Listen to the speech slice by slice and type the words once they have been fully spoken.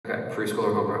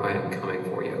Preschooler Homer, I am coming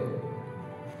for you.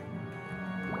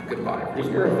 Goodbye, You're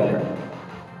Preschooler a fan. Homer.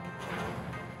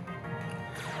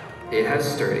 It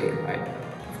has sturdy.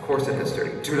 Of course it has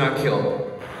sturdy. Do not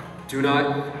kill. Do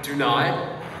not.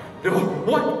 No,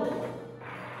 what?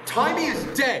 Tymy is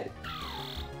dead.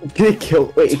 Did it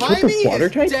kill? Wait, it killed the water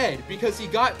Tymy type? is dead because he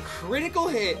got critical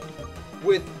hit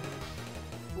with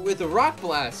a rock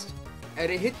blast,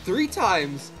 and it hit 3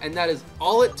 times, and that is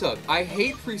all it took. I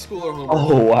hate Preschooler Homer.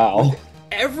 Oh wow.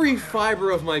 Every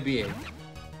fiber of my being.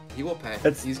 He will pay.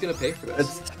 He's gonna pay for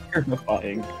this. That's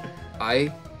terrifying.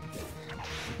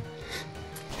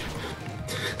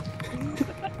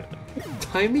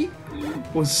 Tymy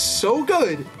was so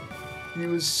good. He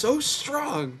was so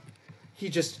strong. He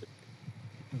just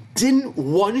didn't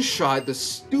one-shot the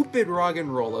stupid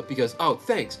Roggenrola because, oh,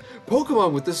 thanks.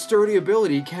 Pokemon with the sturdy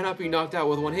ability cannot be knocked out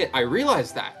with 1 hit. I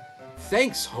realized that.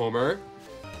 Thanks, Homer.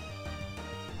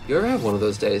 You ever have one of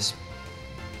those days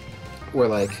where,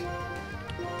 like,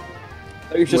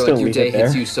 You're just gonna your leave day it there?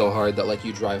 hits you so hard that, like,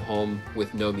 you drive home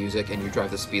with no music and you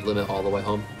drive the speed limit all the way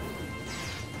home?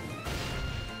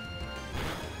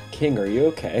 King, are you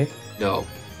okay? No.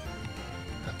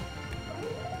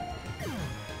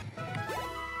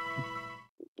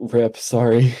 Rip,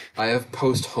 sorry. I have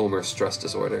post-Homer stress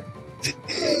disorder.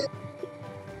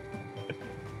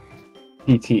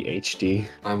 PTHD.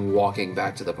 I'm walking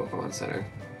back to the Pokemon Center.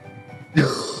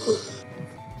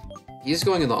 He's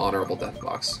going in the honorable death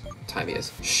box. Tymy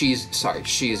is. She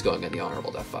is going in the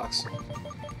honorable death box.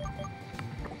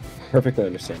 Perfectly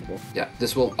understandable. Yeah,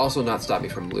 this will also not stop me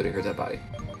from looting her dead body.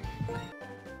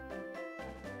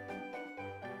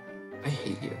 I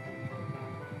hate you.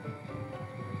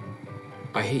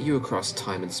 I hate you across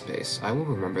time and space. I will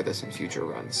remember this in future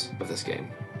runs of this game.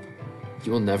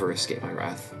 You will never escape my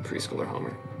wrath, Preschooler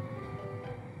Homer.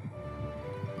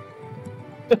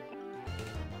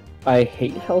 I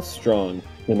hate how strong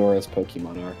Lenora's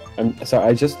Pokemon are. I'm sorry,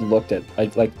 I just looked at,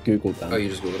 I like Googled them. Oh, you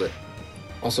just Googled it.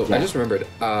 Also, Yeah. I just remembered,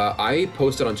 I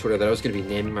posted on Twitter that I was going to be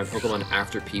naming my Pokemon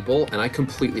after people, and I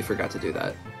completely forgot to do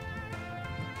that.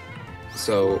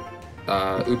 So,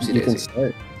 oopsie You can daisy.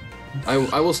 start.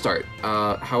 I will start.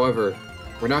 However,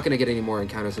 we're not going to get any more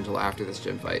encounters until after this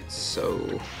gym fight,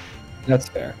 so... That's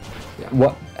fair. Yeah.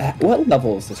 What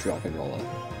level is this Roggenrola?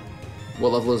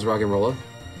 What level is Roggenrola?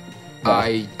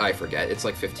 Yeah. I forget. It's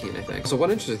like 15, I think. So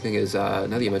one interesting thing is, now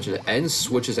that you mentioned it, N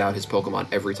switches out his Pokemon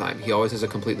every time. He always has a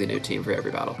completely new team for every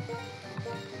battle.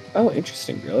 Oh,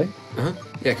 interesting, really? Uh-huh.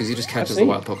 Yeah, because he just catches see. the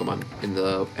wild Pokemon in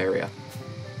the area.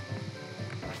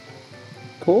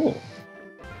 Cool.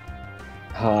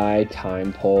 Hi,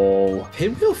 Tympole.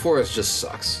 Pinwheel Forest just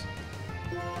sucks.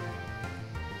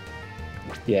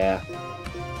 Yeah.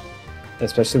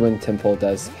 Especially when Tympole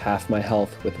does half my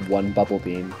health with 1 Bubble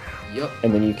Beam. Yup.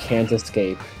 And then you can't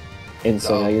escape. And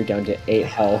so Oh. now you're down to 8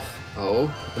 health.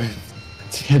 Oh.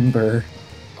 Timber.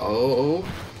 Oh.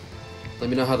 Let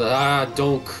me know how the...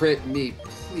 don't crit me.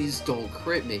 Please don't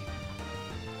crit me.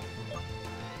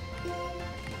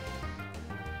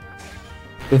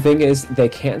 The thing is, they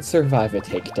can't survive a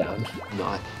takedown.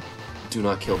 Do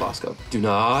not kill Bosco. Do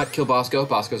not kill Bosco.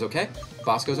 Bosco's okay.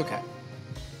 Bosco's okay.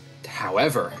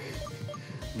 However,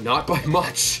 not by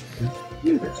much.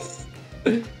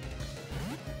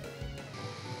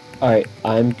 Alright,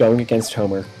 I'm going against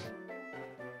Homer.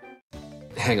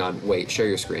 Hang on, wait, share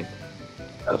your screen.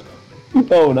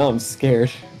 Oh no, I'm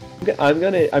scared. I'm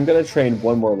gonna train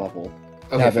 1 more level.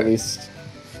 To Okay, have fair. at least.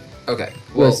 Okay,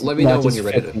 well, Yes, let me not know when just you're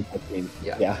ready to... 15, 15.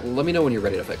 Yeah. Yeah, Let me know when you're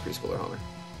ready to fight Preschooler Homer.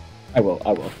 I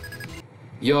will.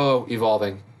 Yo,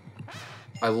 evolving.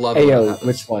 I love Hey when that yo, happens.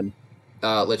 which one?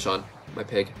 Lichon, my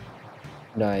pig.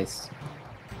 Nice.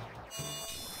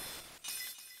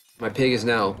 My pig is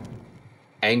now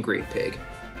Angry Pig.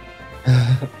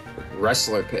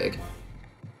 Wrestler Pig.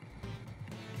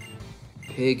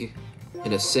 Pig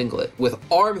in a singlet with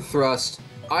arm thrust.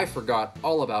 I forgot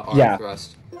all about arm Yeah.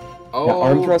 thrust. Yeah, Oh,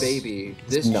 arm thrust baby.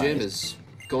 is This gym nice. is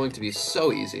going to be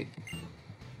so easy.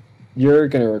 You're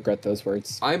gonna regret those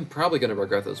words. I'm probably going to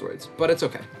regret those words, but it's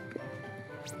okay.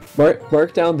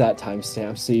 Mark down that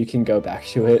timestamp so you can go back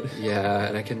to it. Yeah,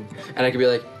 and I can be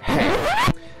like,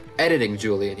 hey, editing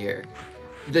Julian here.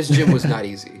 This gym was not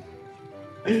easy.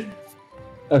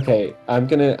 Okay, I'm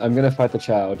gonna fight the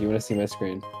child. You wanna see my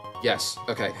screen? Yes.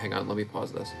 Okay, hang on. Let me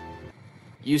pause this.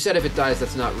 You said if it dies,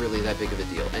 that's not really that big of a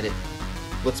deal, and it.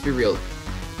 Let's be real.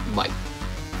 Might.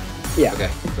 Yeah. Okay.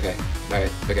 Okay. All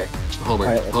right. Okay. Homer.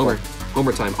 All right, let's Homer.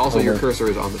 Homer time. Also, your Homer. cursor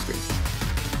is on the screen.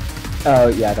 Oh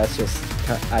yeah, that's just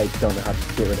I don't know how to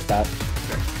get rid of that.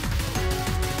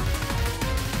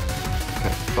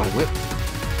 Okay. Fine whip.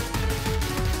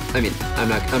 I mean, I'm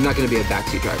not going to be a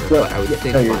backseat driver, Well, but I would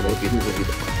think no, Vine would be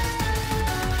the play.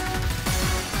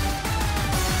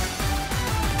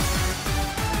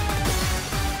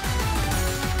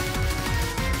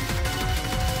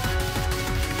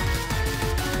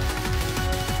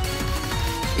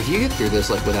 If you get through this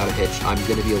like without a hitch, I'm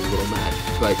gonna be a little mad.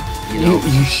 But you know,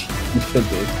 you should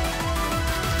be.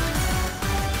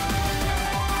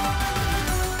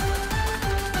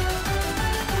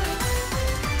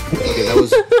 Okay, that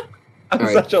was I'm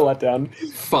such a letdown.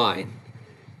 fine.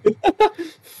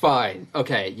 Fine.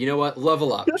 Okay, you know what?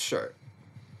 Level up. Sure.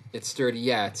 It's sturdy.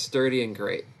 Yeah, it's sturdy and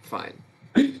great. Fine.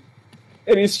 And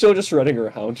he's still just running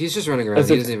around. He's just running around. As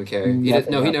He if doesn't even care.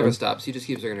 nothing He never happened. stops. He just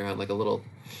keeps running around like a little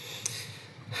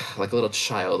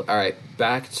child. All right,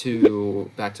 back to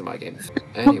my game.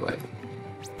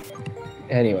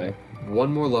 Anyway,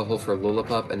 one more level for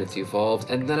Lillipup and it's evolved,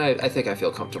 and then I think I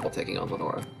feel comfortable taking on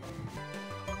Lenora.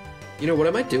 You know what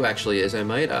I might do actually is I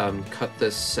might cut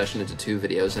this session into 2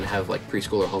 videos and have like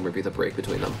preschool or Homer be the break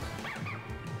between them.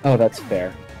 Oh, that's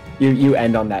fair. You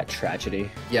end on that tragedy.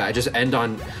 Yeah, I just end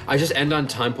on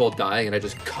Tympole dying and I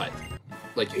just cut.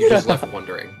 Like you're just left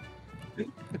wondering.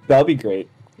 That'll be great.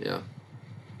 Yeah.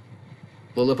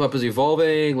 Lillipup is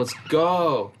evolving. Let's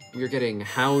go. We're getting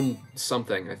Hound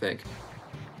something, I think.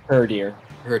 Herdier.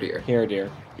 Herdier.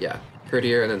 Yeah.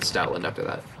 Herdier and then Stoutland after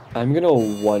that. I'm gonna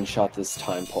one-shot this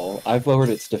Tympole. I've lowered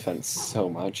its defense so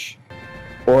much.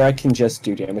 Or I can just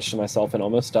do damage to myself and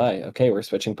almost die. Okay, we're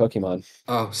switching Pokemon.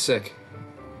 Oh, sick.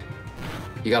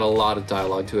 You got a lot of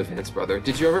dialogue to advance, brother.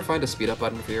 Did you ever find a speed up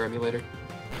button for your emulator?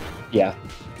 Yeah.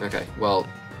 Okay, well,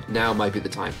 now might be the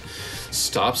time.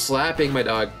 Stop slapping, my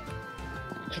dog.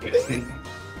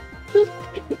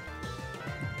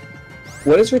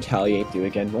 What does Retaliate do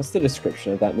again? What's the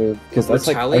description of that move? Because that's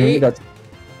Retaliate? like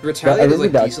Retaliate is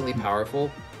like that's- decently powerful,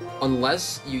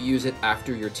 unless you use it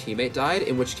after your teammate died,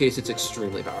 in which case it's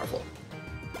extremely powerful.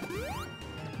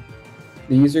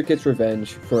 the user gets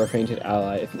revenge for a fainted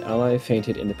ally. If an ally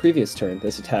fainted in the previous turn,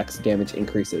 this attack's damage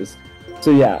increases.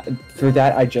 So yeah, for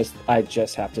that I just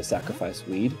have to sacrifice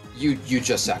Weed. You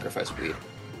just sacrifice Weed.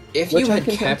 If Which you I had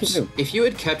can tend to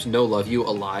do. kept No Love You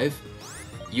alive,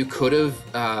 you could have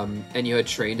and you had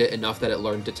trained it enough that it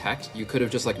learned Detect, you could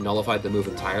have just like nullified the move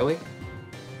entirely.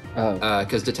 Oh.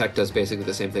 Because Detect does basically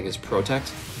the same thing as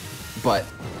Protect. But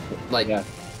like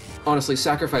honestly,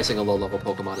 sacrificing a low-level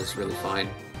Pokemon is really fine.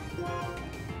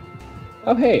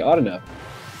 Oh hey, Autono.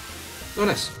 Oh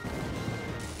nice.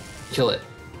 Kill it.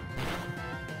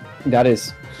 That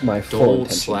is my full Don't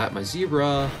intention. slap my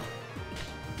zebra.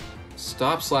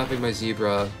 Stop slapping my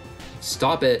zebra.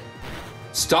 Stop it.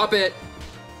 Stop it.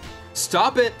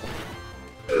 Stop it.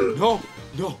 No,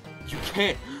 no, you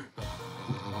can't.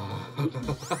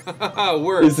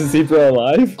 We're Is the zebra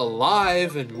alive?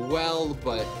 alive and well,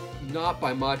 but not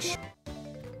by much.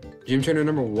 Gym trainer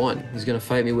number 1. He's gonna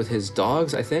fight me with his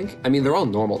dogs, I think. I mean, they're all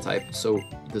normal type, so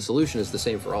the solution is the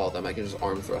same for all of them. I can just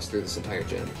arm thrust through this entire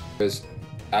gym. There's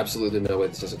absolutely no way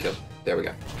this doesn't kill. There we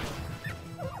go.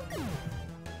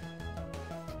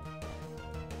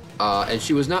 And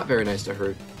she was not very nice to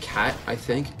her cat, I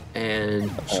think,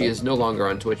 and she is no longer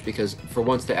on Twitch because for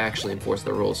once they actually enforce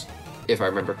the rules, if I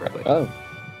remember correctly. Oh.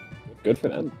 Good for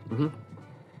them. Mm-hmm.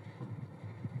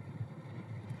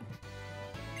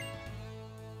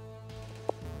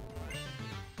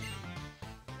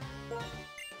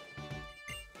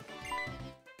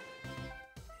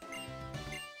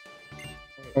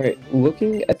 Alright,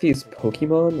 looking at these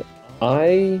Pokemon,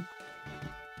 I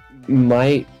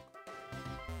might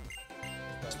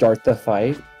start the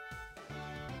fight.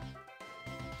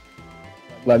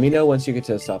 Let me know once you get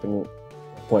to a stopping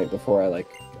point before I, like,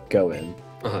 go in.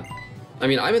 Uh-huh. I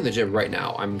mean, I'm in the gym right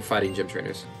now. I'm fighting gym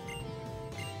trainers.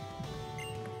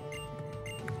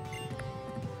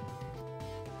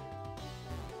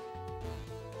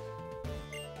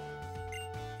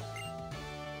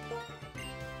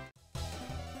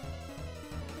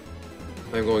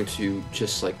 I'm going to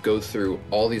just, like, go through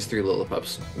all these 3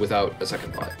 Lillipups without a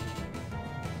second thought.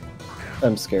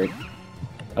 I'm scared.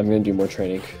 I'm gonna do more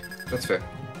training. That's fair.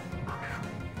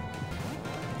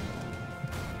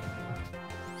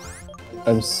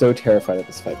 I'm so terrified of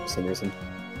this fight for some reason.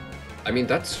 I mean,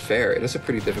 that's fair. It is a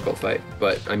pretty difficult fight,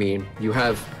 but, I mean, you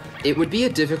have... It would be a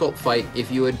difficult fight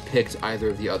if you had picked either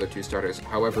of the other 2 starters.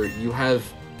 However, you have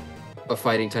a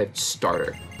fighting type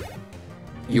starter.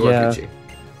 You are Gucci.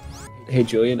 Hey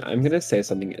Julian, I'm gonna say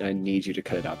something and I need you to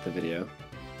cut it out the video.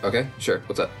 Okay, sure.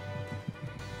 What's up?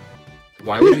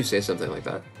 Why would you say something like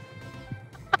that?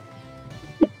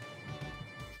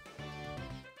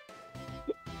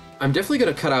 I'm definitely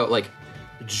gonna cut out, like,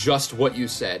 just what you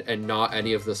said and not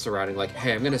any of the surrounding, like,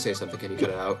 hey, I'm gonna say something, can you cut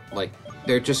it out? Like,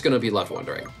 they're just gonna be left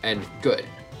wondering. And good.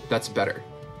 That's better.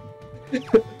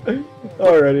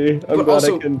 Alrighty. I'm glad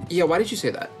also, I can... Yeah, why did you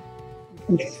say that?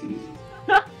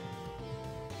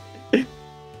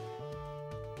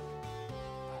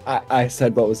 I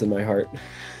said what was in my heart.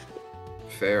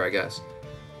 Fair, I guess.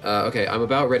 Okay, I'm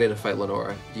about ready to fight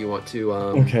Lenora. Do you want to,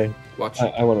 Okay. watch?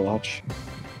 I want to watch.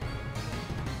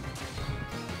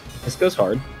 This goes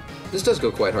hard. This does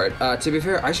go quite hard. To be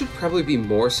fair, I should probably be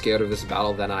more scared of this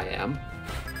battle than I am.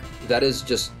 That is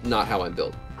just not how I'm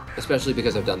built. Especially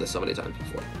because I've done this so many times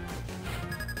before.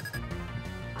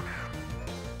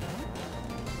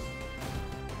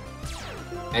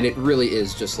 And it really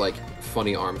is just, like,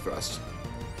 funny arm thrust.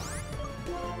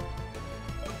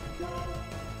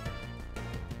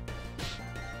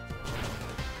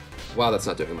 Wow, that's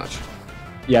not doing much.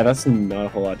 Yeah, that's not a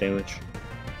whole lot of damage.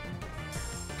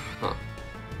 Huh.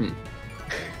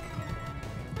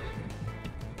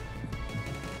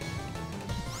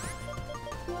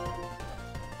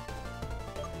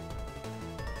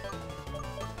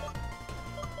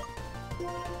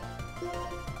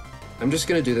 I'm just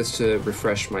gonna do this to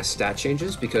refresh my stat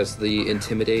changes because the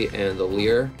Intimidate and the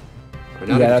Leer are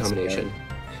not a combination.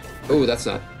 Oh, that's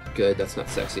not good. That's not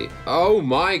sexy. Oh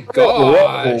my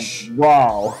gosh! Oh,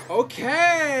 wow.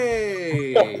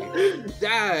 Okay!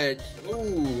 That...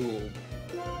 Ooh.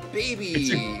 Baby!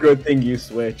 It's a good thing you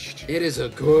switched. It is a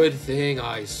good thing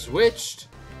I switched.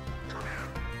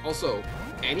 Also,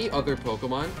 any other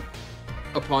Pokemon,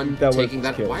 upon taking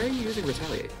that... Why are you using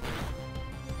Retaliate?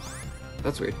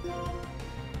 That's weird.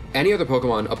 Any other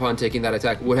Pokemon, upon taking that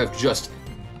attack, would have just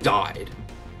died.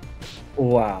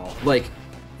 Wow. Like,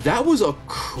 that was a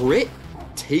crit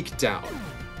takedown.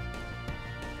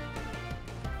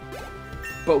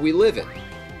 But we live it.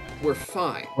 We're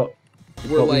fine.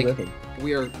 We're like,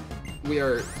 we are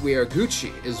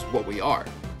Gucci is what we are.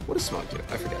 What does Smog do?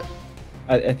 I forget.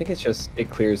 I think it's just, it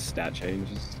clears stat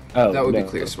changes. Oh, that would be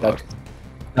clear Smog.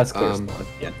 That's clear Smog,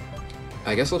 yeah.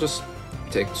 I guess I'll just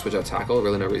switch out Tackle.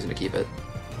 Really no reason to keep it.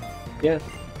 Yeah.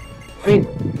 I mean,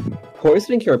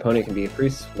 poisoning your opponent can be a pretty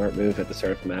smart move at the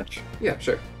start of a match. Yeah,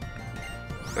 sure.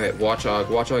 Alright, Watchog.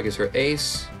 Watchog is her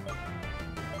ace.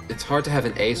 It's hard to have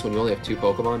an ace when you only have 2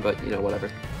 Pokemon, but, you know,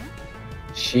 whatever.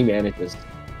 She manages.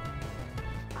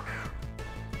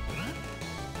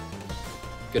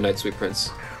 Good night, sweet prince.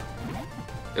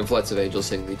 And flights of angels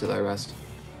sing thee to thy rest.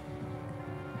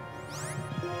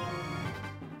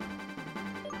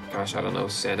 Gosh, I don't know,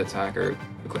 Sand Attack or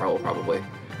Growl probably.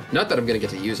 Not that I'm gonna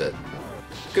get to use it.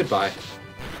 Goodbye.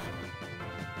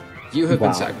 You have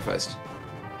been sacrificed.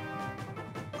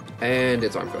 And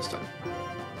it's Arm Thrust time.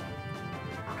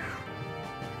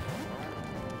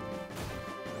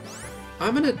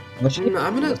 I'm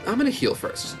gonna heal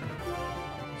first.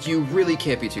 You really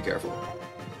can't be too careful.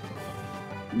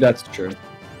 That's true.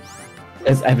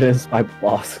 As evidenced by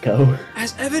Bosco.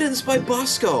 As evidenced by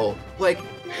Bosco! Like,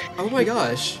 oh my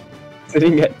gosh.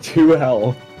 Sitting at 2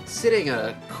 health. Sitting at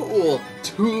a cool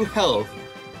 2 health.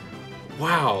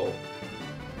 Wow.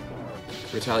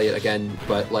 Retaliate again,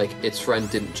 but, like, its friend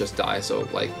didn't just die, so,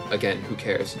 like, again, who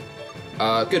cares?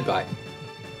 Goodbye.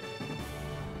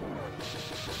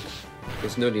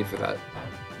 There's no need for that.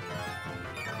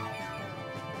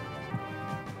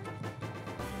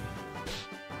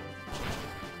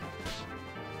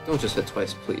 Don't just hit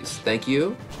twice, please. Thank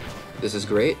you. This is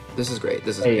great. This is great.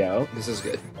 This is great. This is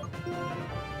good.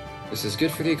 This is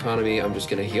good for the economy. I'm just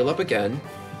gonna heal up again.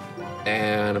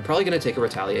 And I'm probably gonna take a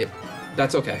Retaliate.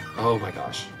 That's okay. Oh my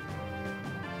gosh.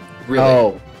 Really?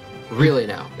 Oh. Really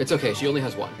now. It's okay. She only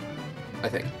has 1. I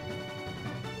think.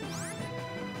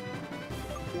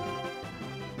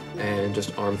 And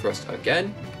just Arm Thrust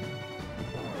again.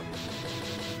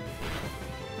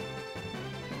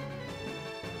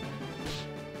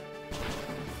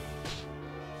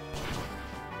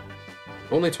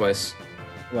 Only twice.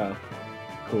 Wow.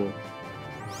 Cool.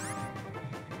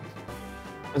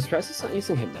 I'm surprised it's not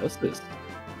using Hypnosis.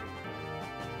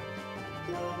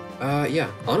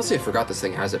 Yeah. Honestly, I forgot this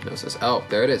thing has Hypnosis. Oh,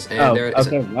 there it is. And there it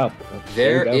isn't. Okay, wow.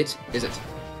 There it isn't.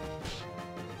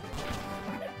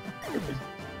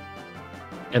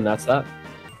 And that's that.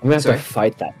 I'm gonna have to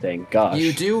fight that thing. Gosh.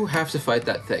 You do have to fight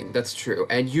that thing. That's true.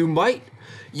 And you might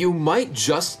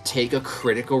just take a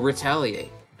critical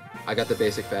Retaliate. I got the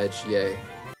basic badge. Yay.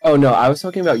 Oh no, I was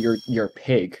talking about your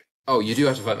pig. Oh, you do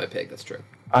have to fight my pig. That's true.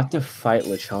 I have to fight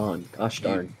Lechon. Gosh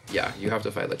darn. Yeah, you have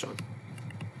to fight Lechon.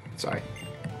 Sorry.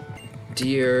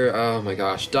 Dear, oh my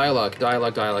gosh. Dialogue.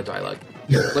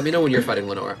 Let me know when you're fighting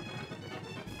Lenora.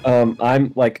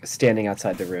 I'm, like, standing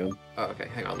outside the room. Oh, okay,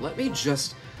 hang on. Let me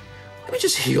just... Let me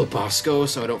just heal Bosco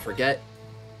so I don't forget.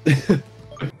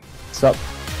 Sup?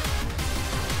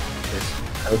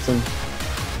 Awesome.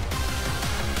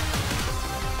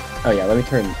 Oh yeah, let me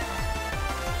turn.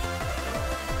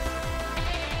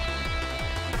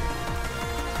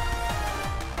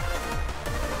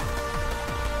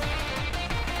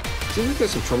 Seems like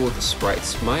there's some trouble with the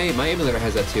sprites. My emulator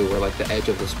has that too, where like the edge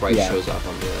of the sprite shows up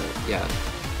on the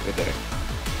right there.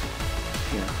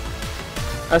 Yeah.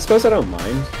 I suppose I don't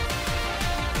mind.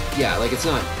 Yeah, like it's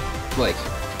not like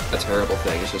a terrible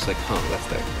thing. It's just like, huh, that's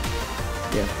there.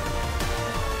 Yeah.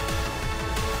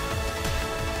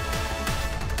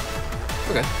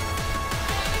 Okay.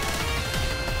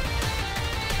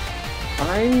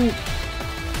 I'm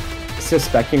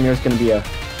suspecting there's going to be a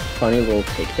funny little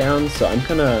takedown, so I'm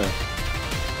gonna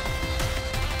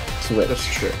switch. That's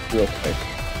true. Real quick.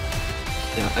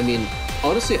 Yeah, I mean,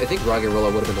 honestly, I think Rock and Rolla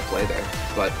would have been the play there,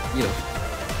 but you know,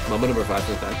 Mumbo number 5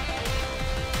 is bad.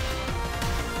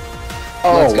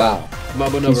 Oh Let's go. wow.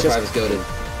 Mumbo number 5 is goated.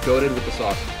 Goated with the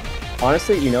sauce.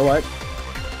 Honestly, you know what?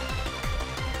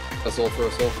 A soul for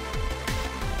a soul.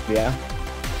 Yeah.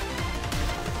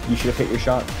 You should have hit your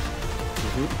shot.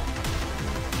 Mm-hmm.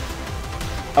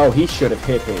 Oh, he should have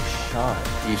hit his shot.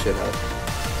 You should have.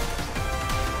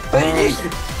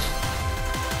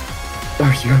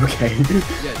 Are you okay?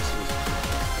 Yeah, just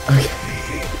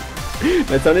Okay.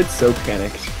 That sounded so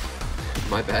panicked.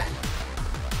 my bad.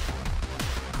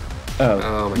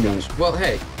 Oh my gosh. Well,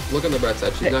 hey, look on the bright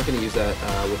side. She's not going to use that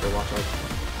with her watch on.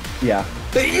 Yeah.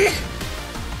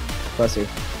 Bless you.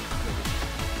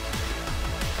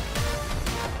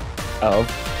 Oh.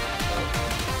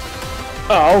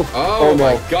 Oh! Oh no.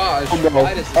 my gosh! Oh no!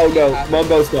 Oh no!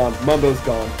 Mumbo's gone. Mumbo's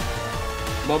gone.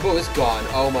 Mumbo is gone.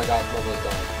 Oh my gosh, Mumbo's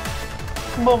gone.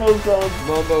 Mumbo's gone.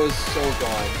 Mumbo is so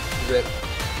gone. Rip.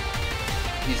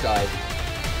 He's died.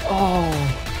 Oh.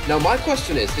 Now my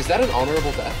question is that an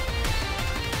honorable death?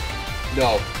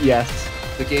 No. Yes.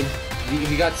 The game,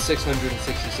 he got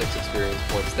 666 experience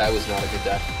points. That was not a good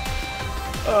death.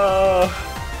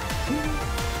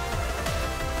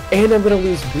 And I'm gonna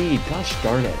lose bleed. Gosh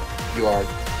darn it. You are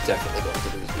definitely going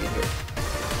to lose bleed here.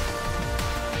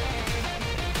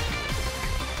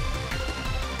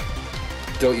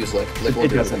 Don't use Lick. Lick won't It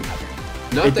do doesn't anything.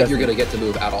 matter. Not that you're going to get to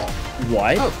move at all.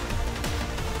 What? Oh.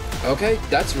 Okay,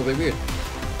 that's really weird.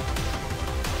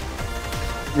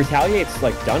 Retaliate's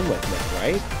like done with now,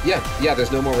 right? Yeah,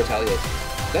 there's no more Retaliate.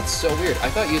 That's so weird. I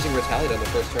thought using Retaliate on the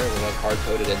first turn was like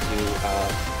hard-coded into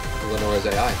Lenora's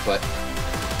AI, but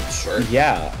sure.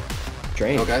 Yeah.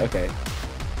 Strange. Okay.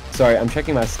 Sorry, I'm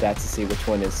checking my stats to see which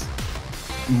one is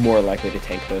more likely to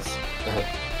tank this.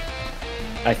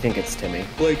 I think it's Tymy.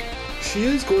 Like, she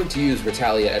is going to use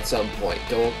Retaliate at some point.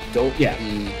 Don't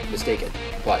be mistaken.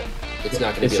 But it's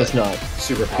not going to be just like not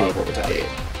super powerful Retaliate.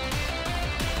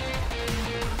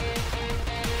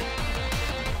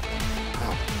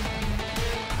 Wow.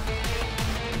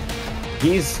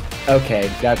 He's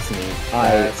okay. That's neat.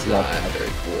 That's I not love that.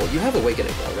 very cool. You have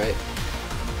Awakening though, right?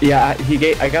 Yeah,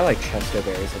 I got like Chesto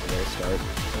berries at the very start.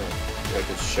 Like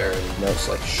it's Sharon just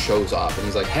like shows up and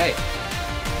he's like, hey,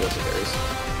 he wants some berries.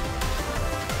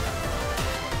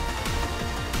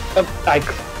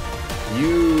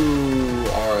 You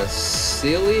are a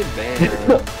silly man.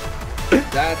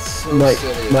 That's so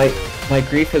silly. My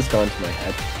grief has gone to my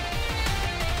head.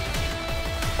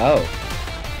 Oh.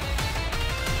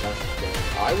 Gosh,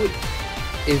 I would,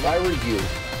 if I were you,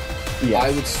 yes. I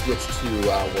would switch to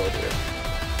Warrior.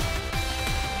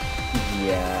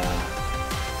 Yeah.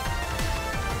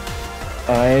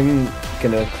 I'm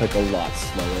gonna click a lot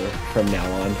slower from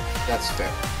now on. That's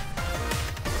fair.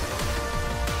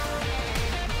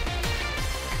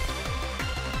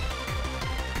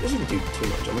 Doesn't do too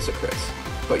much, unless it crits,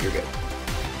 but you're good.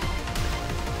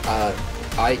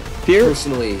 I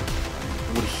personally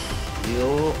would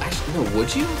heal. Actually, no.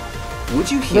 Would you? Would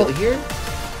you heal here?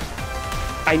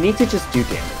 I need to just do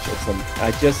damage.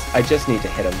 I just need to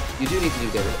hit him. You do need to do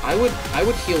damage. I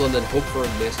would heal and then hope for a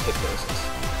missed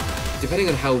hypnosis, depending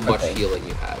on how much healing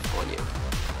you have on you.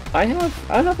 I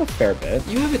have a fair bit.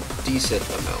 You have a decent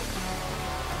amount.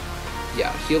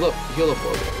 Yeah, heal up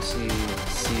Warrior.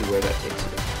 See where that takes you.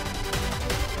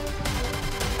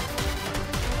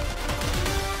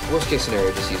 Worst case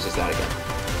scenario just uses that again.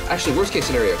 Actually, worst case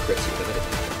scenario crits you, but then it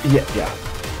didn't. Yeah.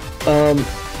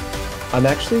 I'm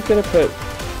actually gonna put.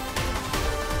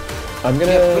 Yeah,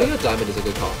 putting a diamond is a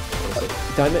good call, honestly.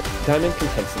 Diamond can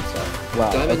tank some stuff.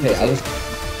 Wow. Diamond okay, is a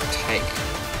tank.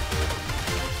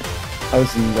 I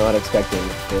was not expecting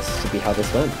this to be how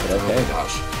this went, but okay. Oh my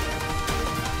gosh.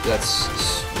 That's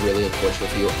really unfortunate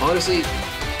for you. Honestly,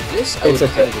 this I would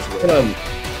kind of just win.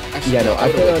 Actually, Yeah, no,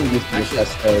 I plan on awaken- using actually,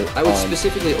 Chesto I would on...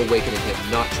 specifically awakening him,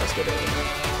 not Chesto Berry.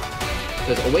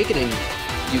 Because awakening,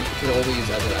 you can only use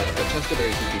as an item, but Chesto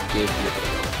Berries you can give your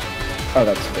Pokemon. Oh,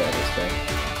 that's fair, that's fair.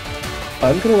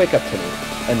 I'm gonna wake up Timmy,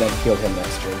 and then heal him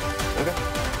next turn. Okay.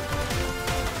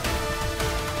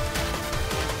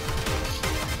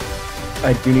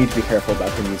 I do need to be careful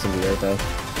about him using the air, though.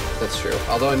 That's true.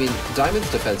 Although, I mean, Diamond's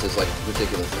defense is, like,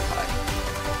 ridiculously high.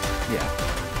 Yeah.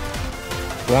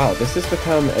 Wow, this has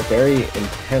become a very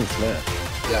intense match.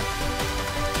 Yeah.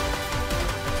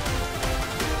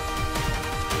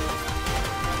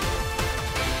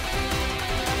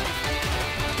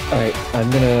 Alright, I'm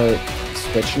gonna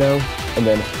switch now, and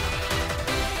then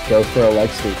go for a leg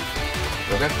sweep.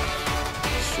 Okay.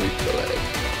 Sweep the leg.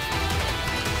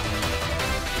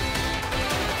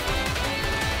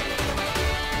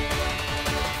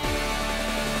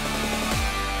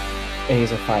 And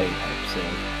he's a fighting type, so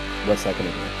what's that gonna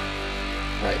do?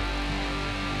 Right.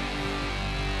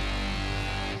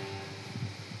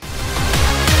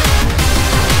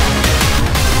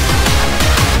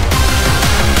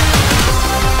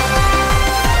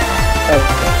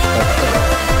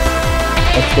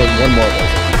 Let's get one more of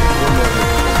those.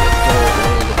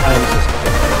 One more.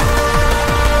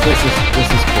 This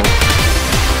is cool.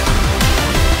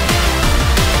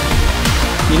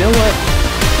 You know what?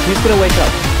 He's gonna wake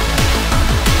up.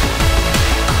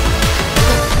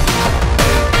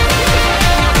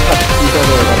 He's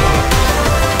over there.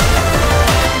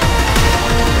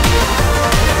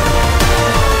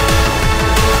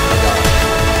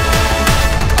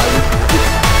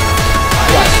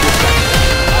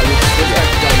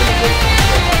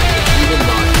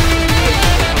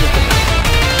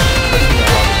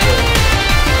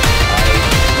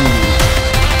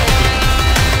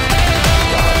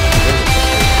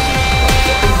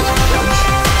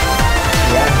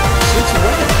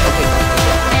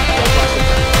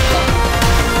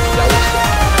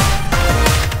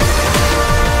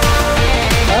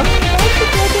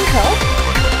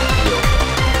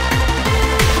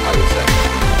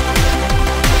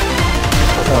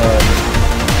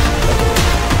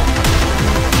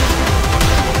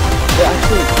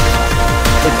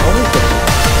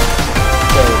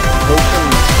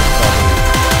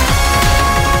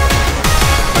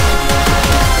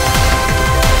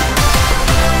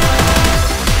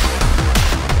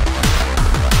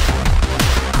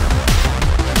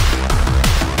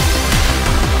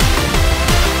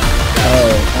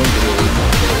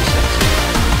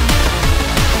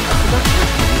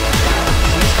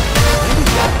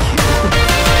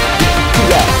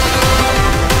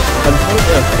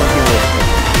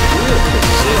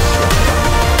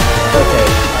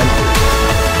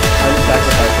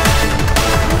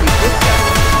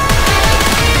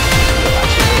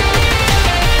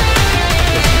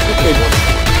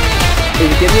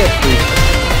 Give me a 3.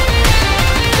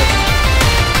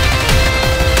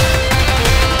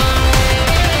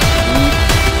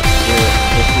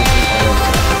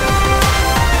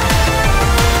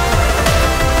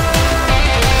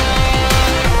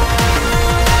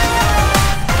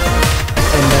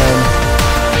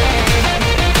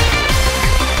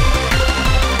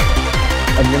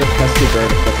 I'm gonna pesky bird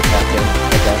to put the back in,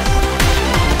 I guess.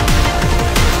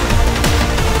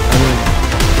 I mean...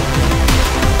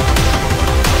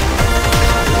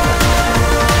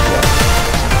 Yeah.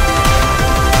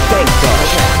 Thank God!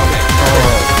 Okay.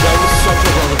 That was such a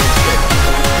relevant pick.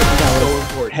 That was so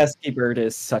important. Pesky bird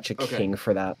is such a king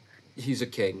for that. He's a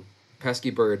king. Pesky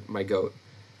bird, my goat.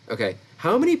 Okay.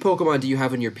 How many Pokemon do you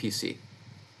have on your PC?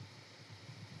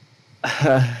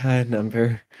 A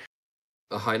number.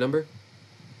 A high number?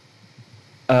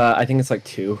 I think it's like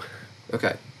 2.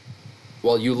 Okay.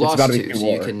 Well, you lost about to be 2, 2 so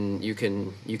more.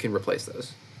 you can replace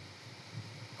those.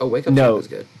 Oh, wake up No. is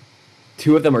good.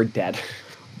 2 of them are dead.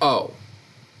 Oh.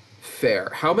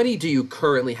 Fair. How many do you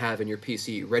currently have in your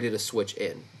PC ready to switch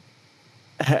in?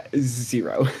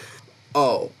 0.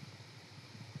 Oh.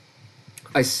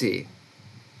 I see.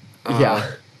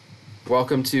 Yeah.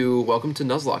 Welcome to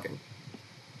Nuzlocking.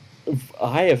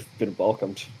 I have been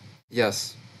welcomed.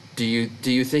 Yes. Do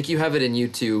you think you have it in you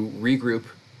to regroup,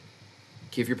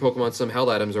 give your Pokemon some held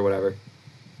items or whatever,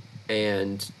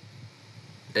 and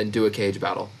do a cage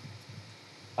battle?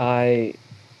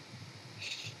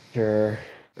 Sure.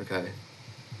 Okay.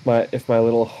 If my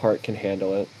little heart can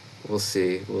handle it. We'll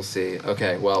see.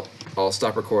 Okay, well, I'll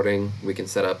stop recording, we can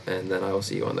set up, and then I will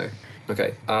see you on there.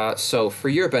 Okay, so for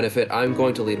your benefit, I'm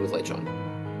going to lead with Lechon.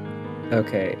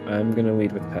 Okay, I'm gonna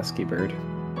lead with Pesky Bird.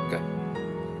 Okay.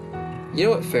 You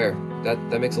know what? Fair.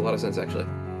 That makes a lot of sense, actually.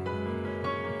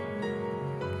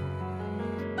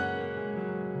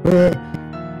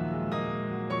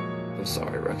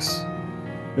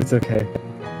 It's okay.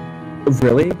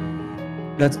 Really?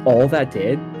 That's all that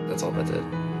did? That's all that did.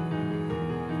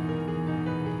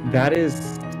 That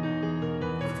is...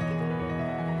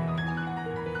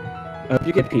 I hope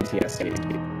you get PTSD.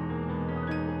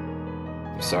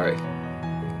 I'm sorry.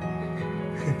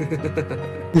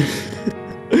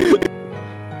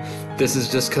 This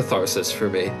is just catharsis for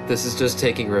me. This is just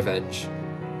taking revenge.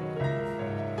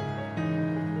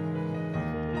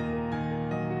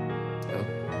 Oh.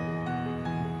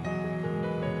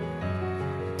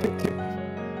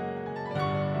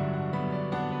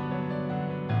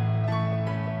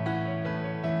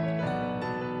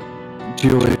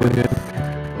 Julian.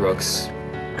 Rooks.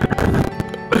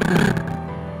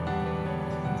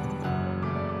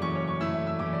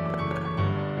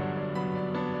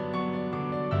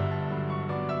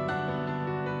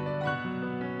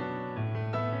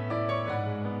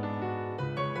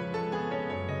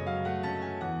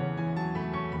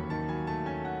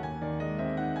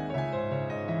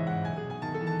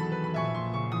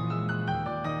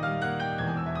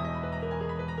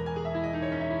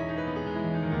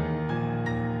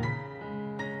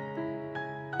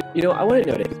 You know, I want to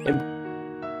note it.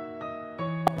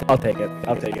 I'll take it.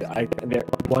 I'll take it.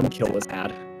 One kill was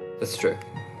had. That's true.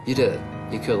 You did it.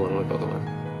 You killed one of my Pokemon.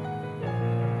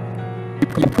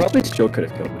 You probably still could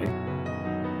have killed me.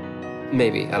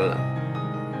 Maybe. I don't know.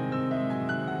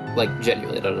 Like,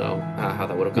 genuinely, I don't know how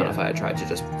that would have gone if I had tried to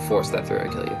just force that through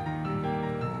and kill you.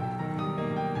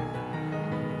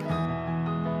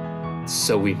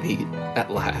 So we meet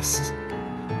at last.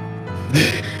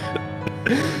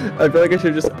 I feel like I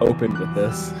should have just opened with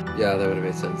this. Yeah, that would have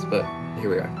made sense, but here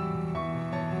we are.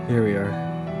 Here we are.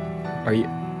 Are you...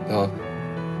 Oh.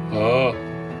 Oh.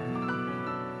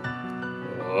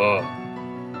 Oh.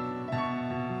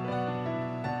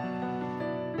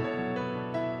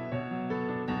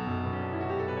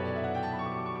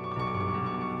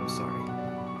 I'm sorry.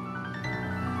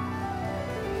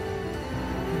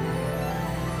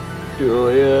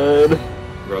 Julian.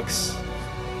 Rooks.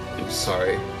 I'm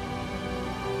sorry.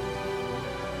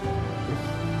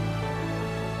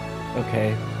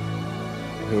 Okay.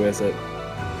 Who is it?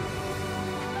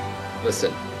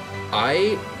 Listen,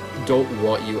 I don't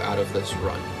want you out of this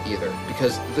run either,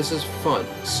 because this is fun.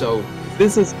 So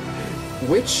This is...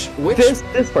 which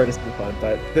This part has been fun,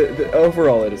 but the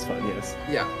overall it is fun, yes.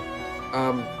 yeah.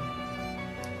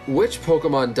 Which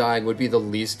Pokemon dying would be the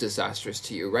least disastrous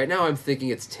to you? Right now I'm thinking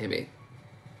it's Tymy.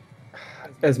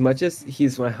 As much as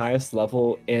he's my highest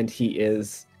level and he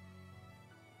is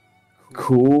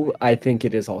cool, I think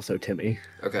it is also Tymy.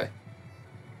 Okay.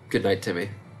 Good night, Tymy.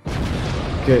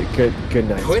 Good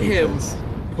night. Put Stevens.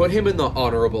 him in the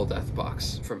honorable death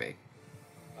box for me.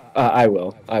 I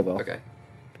will. Okay.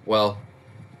 Well,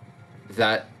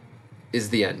 that is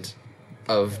the end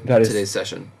of That is- today's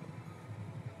session.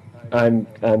 I'm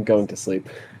going to sleep.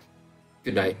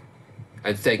 Good night.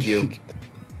 And thank you,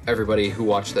 everybody who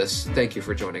watched this. Thank you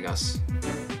for joining us.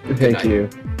 Thank night. you.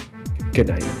 Good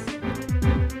night.